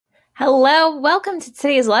Hello, welcome to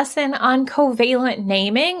today's lesson on covalent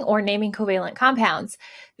naming or naming covalent compounds.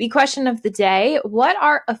 The question of the day, what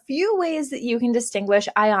are a few ways that you can distinguish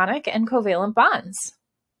ionic and covalent bonds?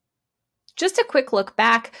 Just a quick look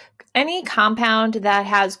back, any compound that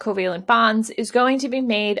has covalent bonds is going to be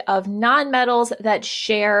made of nonmetals that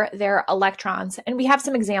share their electrons, and we have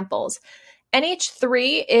some examples.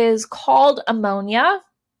 NH3 is called ammonia.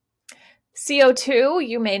 CO2,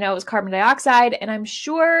 you may know, is carbon dioxide, and I'm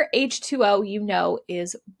sure H2O, you know,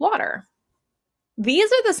 is water. These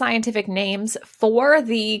are the scientific names for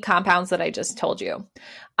the compounds that I just told you.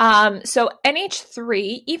 So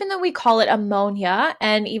NH3, even though we call it ammonia,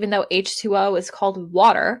 and even though H2O is called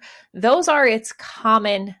water, those are its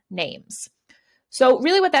common names. So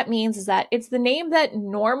really what that means is that it's the name that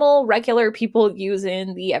normal, regular people use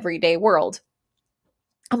in the everyday world.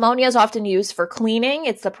 Ammonia is often used for cleaning.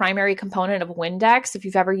 It's the primary component of Windex, if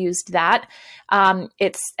you've ever used that.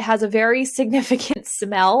 It has a very significant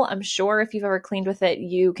smell. I'm sure if you've ever cleaned with it,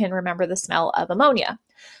 you can remember the smell of ammonia.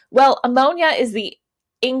 Well, ammonia is the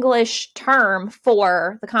English term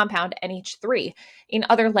for the compound NH3. In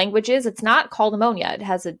other languages, it's not called ammonia. It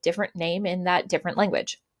has a different name in that different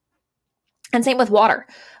language. And same with water.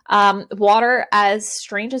 Water, as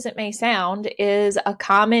strange as it may sound, is a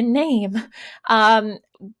common name.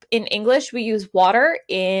 In English, we use water.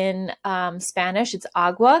 In Spanish, it's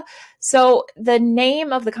agua. So the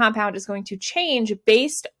name of the compound is going to change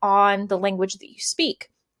based on the language that you speak.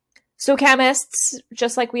 So chemists,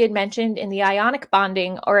 just like we had mentioned in the ionic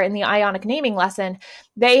bonding or in the ionic naming lesson,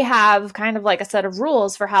 they have kind of like a set of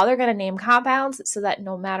rules for how they're going to name compounds so that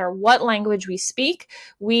no matter what language we speak,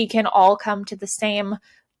 we can all come to the same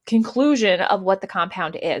conclusion of what the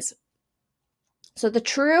compound is. So the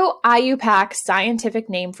true IUPAC scientific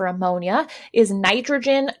name for ammonia is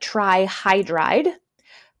nitrogen trihydride.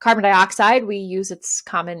 Carbon dioxide, we use its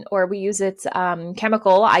chemical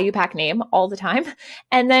IUPAC name all the time.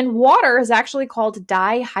 And then water is actually called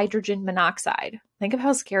dihydrogen monoxide. Think of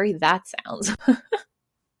how scary that sounds.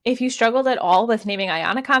 If you struggled at all with naming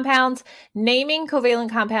ionic compounds, naming covalent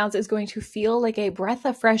compounds is going to feel like a breath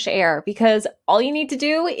of fresh air because all you need to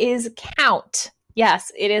do is count.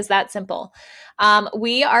 Yes, it is that simple.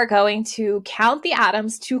 We are going to count the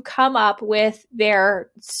atoms to come up with their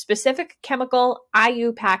specific chemical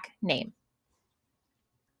IUPAC name.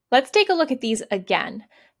 Let's take a look at these again.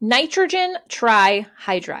 Nitrogen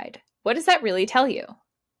trihydride. What does that really tell you?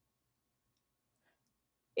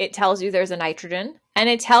 It tells you there's a nitrogen, and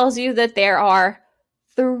it tells you that there are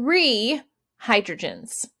 3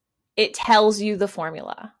 hydrogens. It tells you the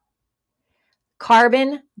formula.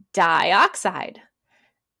 Carbon dioxide.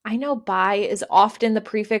 I know bi is often the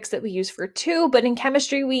prefix that we use for 2, but in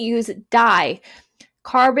chemistry we use di.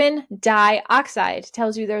 Carbon dioxide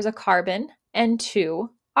tells you there's a carbon and 2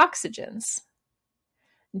 oxygens.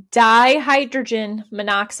 Dihydrogen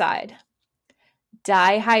monoxide.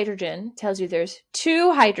 Dihydrogen tells you there's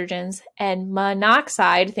 2 hydrogens, and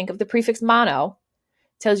monoxide, think of the prefix mono,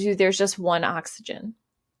 tells you there's just 1 oxygen.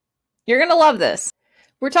 You're going to love this.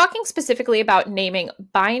 We're talking specifically about naming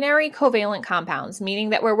binary covalent compounds,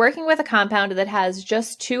 meaning that we're working with a compound that has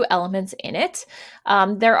just 2 elements in it.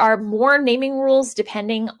 There are more naming rules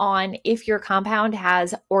depending on if your compound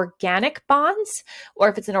has organic bonds or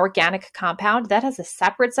if it's an organic compound. That has a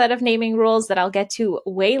separate set of naming rules that I'll get to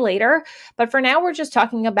way later. But for now, we're just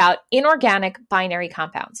talking about inorganic binary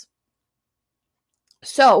compounds.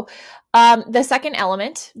 So the second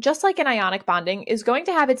element, just like in ionic bonding, is going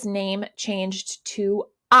to have its name changed to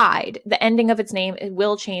 "ide." The ending of its name, it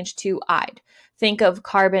will change to "ide." Think of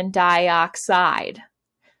carbon dioxide,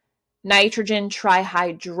 nitrogen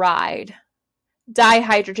trihydride,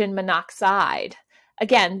 dihydrogen monoxide.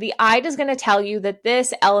 Again, the "ide" is going to tell you that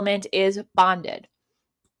this element is bonded.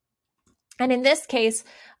 And in this case,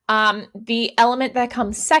 the element that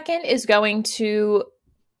comes second is going to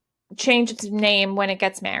change its name when it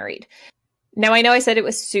gets married. Now, I know I said it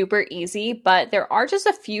was super easy, but there are just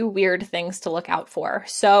a few weird things to look out for.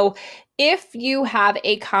 So if you have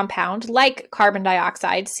a compound like carbon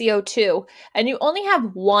dioxide, CO2, and you only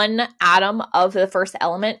have 1 atom of the first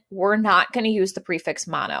element, we're not going to use the prefix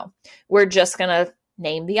mono. We're just going to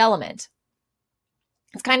name the element.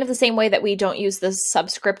 It's kind of the same way that we don't use the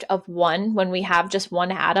subscript of 1 when we have just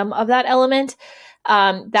 1 atom of that element.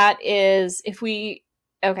 That is if we...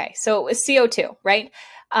 Okay, so it's CO2, right?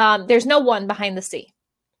 There's no 1 behind the C.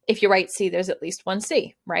 If you write C, there's at least 1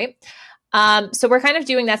 C, right? So we're kind of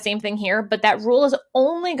doing that same thing here, but that rule is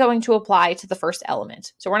only going to apply to the first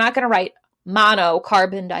element. So we're not going to write mono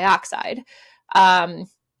carbon dioxide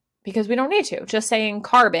because we don't need to. Just saying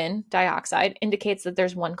carbon dioxide indicates that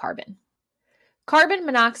there's 1 carbon. Carbon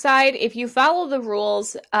monoxide, if you follow the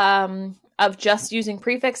rules of just using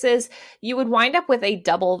prefixes, you would wind up with a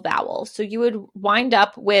double vowel. So you would wind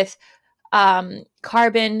up with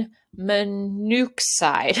carbon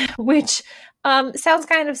monoxide, which sounds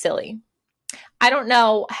kind of silly. I don't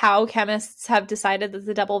know how chemists have decided that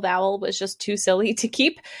the double vowel was just too silly to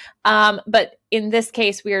keep. But in this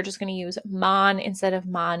case, we are just going to use mon instead of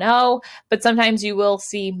mono, but sometimes you will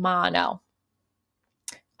see mono.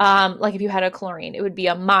 Like if you had a chlorine, it would be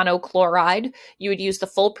a monochloride. You would use the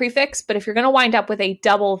full prefix, but if you're going to wind up with a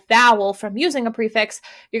double vowel from using a prefix,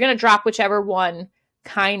 you're going to drop whichever one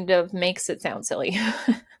kind of makes it sound silly.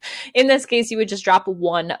 In this case, you would just drop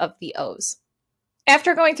one of the O's.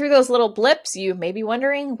 After going through those little blips, you may be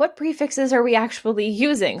wondering, what prefixes are we actually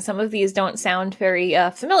using? Some of these don't sound very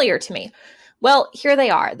familiar to me. Well, here they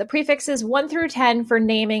are. The prefixes 1 through 10 for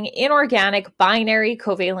naming inorganic binary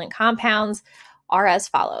covalent compounds are as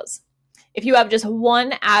follows. If you have just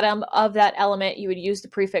one atom of that element, you would use the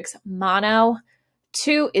prefix mono.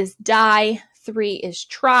 2 is di. 3 is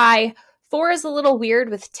tri. 4 is a little weird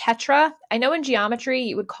with tetra. I know in geometry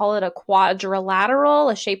you would call it a quadrilateral,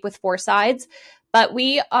 a shape with 4 sides, but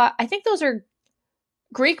I think those are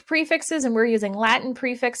Greek prefixes and we're using Latin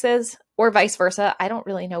prefixes, or vice versa. I don't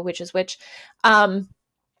really know which is which.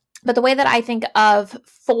 But the way that I think of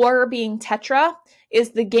 4 being tetra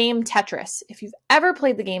is the game Tetris. If you've ever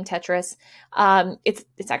played the game Tetris,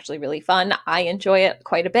 it's actually really fun. I enjoy it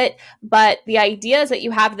quite a bit. But the idea is that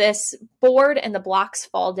you have this board and the blocks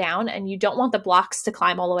fall down, and you don't want the blocks to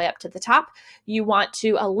climb all the way up to the top. You want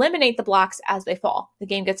to eliminate the blocks as they fall. The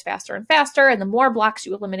game gets faster and faster, and the more blocks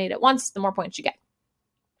you eliminate at once, the more points you get.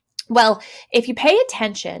 Well, if you pay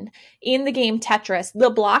attention in the game Tetris, the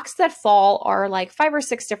blocks that fall are like 5 or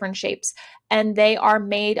 6 different shapes, and they are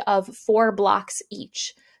made of 4 blocks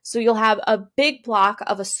each. So you'll have a big block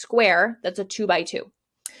of a square that's a 2 by 2.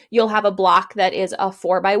 You'll have a block that is a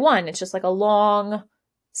 4 by 1. It's just like a long,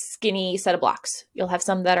 skinny set of blocks. You'll have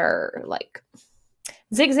some that are like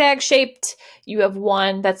zigzag shaped. You have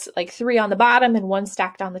one that's like 3 on the bottom and 1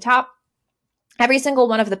 stacked on the top. Every single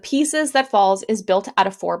one of the pieces that falls is built out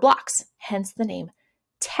of 4 blocks, hence the name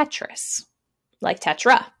Tetris, like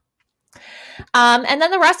tetra. And then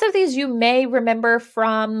the rest of these you may remember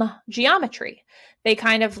from geometry. They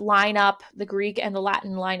kind of line up, the Greek and the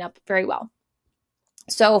Latin line up very well.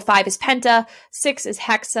 So 5 is penta, 6 is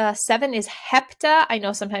hexa, 7 is hepta. I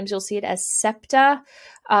know sometimes you'll see it as septa,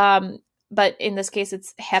 but in this case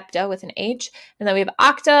it's hepta with an H. And then we have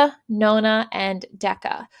octa, nona, and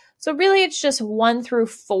deca. So really it's just 1 through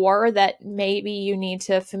 4 that maybe you need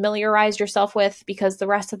to familiarize yourself with, because the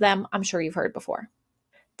rest of them I'm sure you've heard before.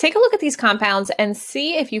 Take a look at these compounds and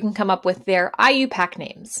see if you can come up with their IUPAC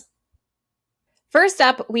names. First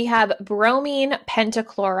up, we have bromine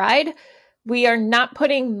pentachloride. We are not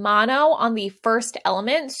putting mono on the first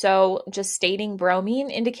element, so just stating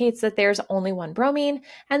bromine indicates that there's only 1 bromine.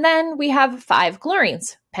 And then we have 5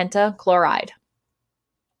 chlorines, pentachloride.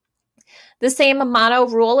 The same mono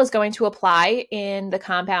rule is going to apply in the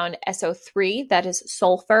compound SO3, that is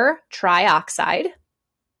sulfur trioxide.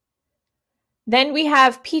 Then we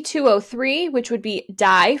have P2O3, which would be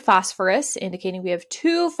diphosphorus, indicating we have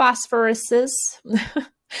 2 phosphoruses,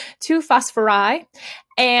 2 phosphori,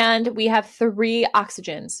 and we have 3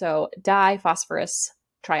 oxygens, so diphosphorus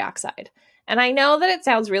trioxide. And I know that it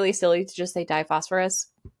sounds really silly to just say diphosphorus,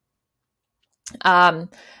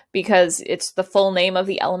 because it's the full name of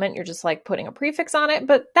the element. You're just like putting a prefix on it,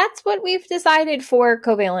 but that's what we've decided for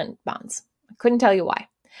covalent bonds. I couldn't tell you why.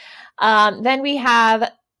 Then we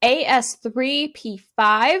have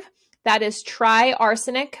AS3P5, that is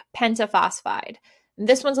triarsenic pentaphosphide. And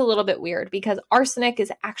this one's a little bit weird because arsenic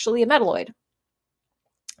is actually a metalloid.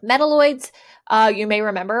 Metalloids, you may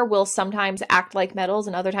remember, will sometimes act like metals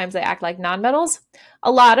and other times they act like nonmetals.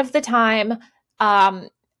 A lot of the time,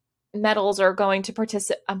 metals are going to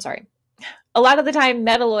a lot of the time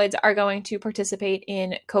metalloids are going to participate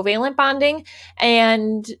in covalent bonding,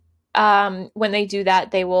 and when they do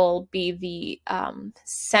that, they will be the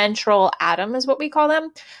central atom is what we call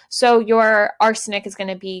them. So your arsenic is going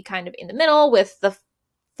to be kind of in the middle with the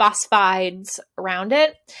phosphides around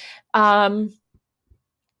it.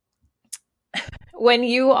 When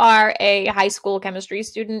you are a high school chemistry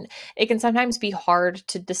student, it can sometimes be hard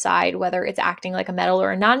to decide whether it's acting like a metal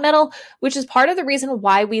or a nonmetal, which is part of the reason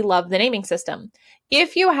why we love the naming system.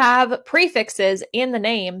 If you have prefixes in the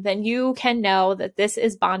name, then you can know that this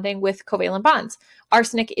is bonding with covalent bonds.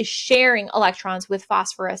 Arsenic is sharing electrons with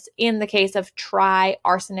phosphorus in the case of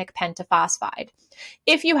triarsenic pentaphosphide.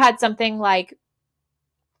 If you had something like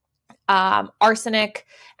arsenic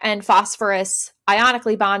and phosphorus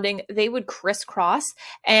ionically bonding, they would crisscross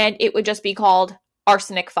and it would just be called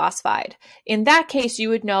arsenic phosphide. In that case, you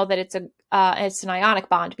would know that it's an ionic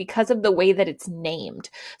bond because of the way that it's named.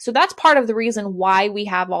 So that's part of the reason why we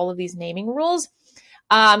have all of these naming rules,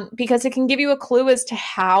 because it can give you a clue as to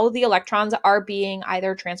how the electrons are being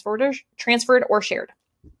either transferred or shared.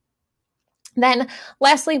 Then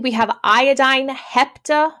lastly, we have iodine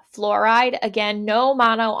heptafluoride. Again, no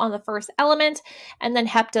mono on the first element. And then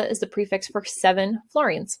hepta is the prefix for 7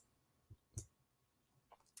 fluorines.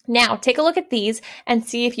 Now, take a look at these and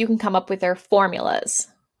see if you can come up with their formulas.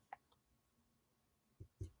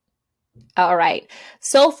 All right,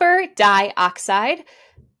 sulfur dioxide.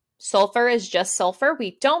 Sulfur is just sulfur.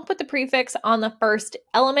 We don't put the prefix on the first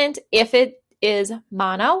element if it is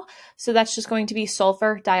mono. So that's just going to be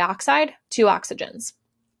sulfur dioxide, 2 oxygens.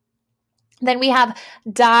 Then we have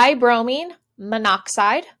dibromine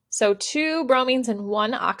monoxide. So 2 bromines and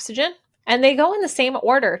 1 oxygen. And they go in the same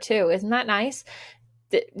order too. Isn't that nice?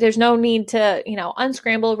 There's no need to,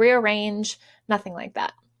 unscramble, rearrange, nothing like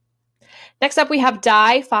that. Next up, we have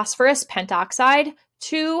diphosphorus pentoxide,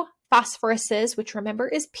 2 phosphoruses, which remember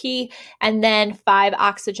is P, and then 5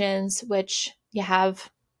 oxygens, which you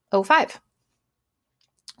have O5.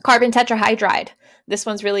 Carbon tetrahydride. This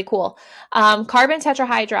one's really cool. Carbon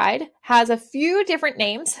tetrahydride has a few different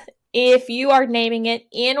names. If you are naming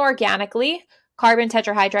it inorganically, carbon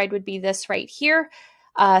tetrahydride would be this right here.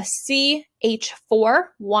 CH4,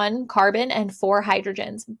 1 carbon and 4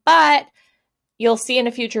 hydrogens. But you'll see in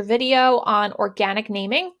a future video on organic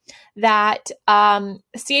naming that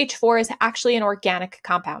CH4 is actually an organic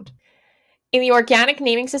compound. In the organic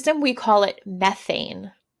naming system, we call it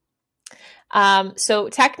methane. So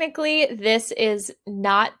technically, this is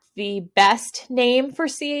not the best name for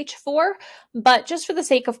CH4, but just for the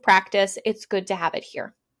sake of practice, it's good to have it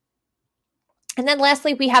here. And then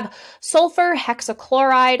lastly, we have sulfur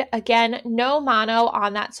hexachloride. Again, no mono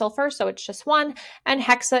on that sulfur, so it's just 1, and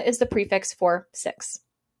hexa is the prefix for 6.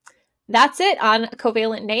 That's it on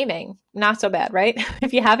covalent naming. Not so bad, right?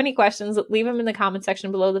 If you have any questions, leave them in the comment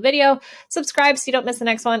section below the video. Subscribe so you don't miss the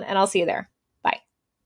next one, and I'll see you there.